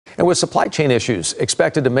And with supply chain issues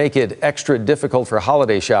expected to make it extra difficult for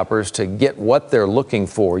holiday shoppers to get what they're looking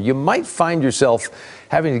for, you might find yourself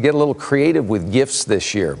having to get a little creative with gifts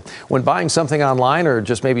this year. When buying something online or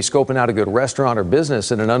just maybe scoping out a good restaurant or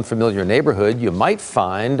business in an unfamiliar neighborhood, you might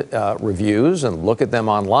find reviews and look at them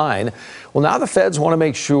online. Well, now the feds want to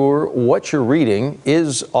make sure what you're reading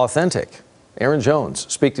is authentic. Aaron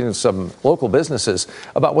Jones speaking to some local businesses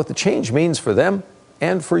about what the change means for them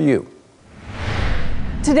and for you.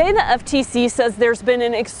 Today, the FTC says there's been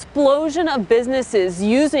an explosion of businesses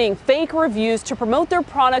using fake reviews to promote their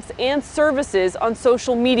products and services on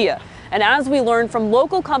social media. And as we learned from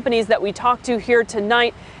local companies that we talked to here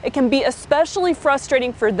tonight, it can be especially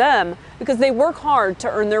frustrating for them because they work hard to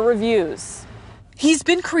earn their reviews. He's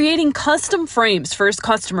been creating custom frames for his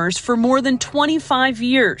customers for more than 25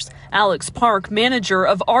 years. Alex Park, manager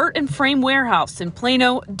of Art and Frame Warehouse in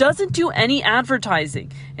Plano, doesn't do any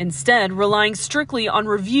advertising, instead relying strictly on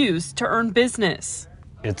reviews to earn business.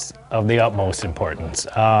 It's of the utmost importance.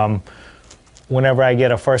 Whenever I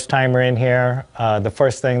get a first-timer in here, the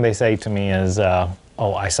first thing they say to me is, oh,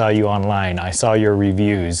 I saw you online, I saw your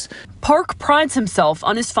reviews. Park prides himself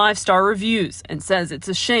on his 5-star reviews and says it's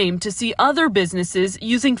a shame to see other businesses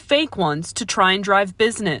using fake ones to try and drive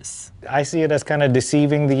business. I see it as kind of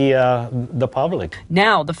deceiving the public.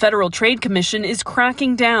 Now the Federal Trade Commission is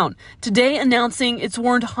cracking down, today announcing it's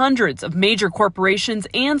warned hundreds of major corporations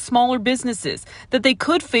and smaller businesses that they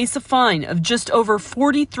could face a fine of just over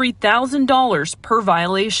 $43,000 per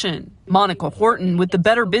violation. Monica Horton with the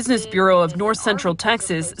Better Business Bureau of North Central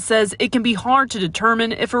Texas says it can be hard to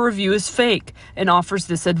determine if a review is fake and offers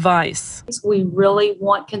this advice. We really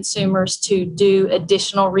want consumers to do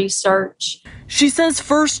additional research. She says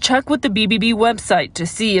first check with the BBB website to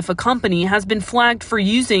see if a company has been flagged for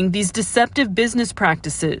using these deceptive business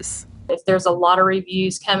practices. If there's a lot of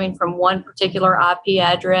reviews coming from one particular IP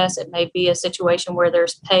address, it may be a situation where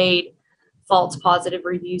there's paid false positive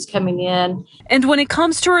reviews coming in. And when it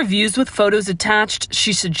comes to reviews with photos attached,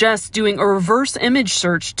 she suggests doing a reverse image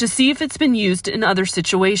search to see if it's been used in other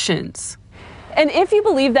situations. And if you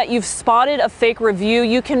believe that you've spotted a fake review,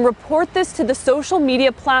 you can report this to the social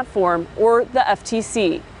media platform or the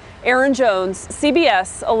FTC. Aaron Jones,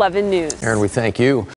 CBS 11 News. Aaron, we thank you.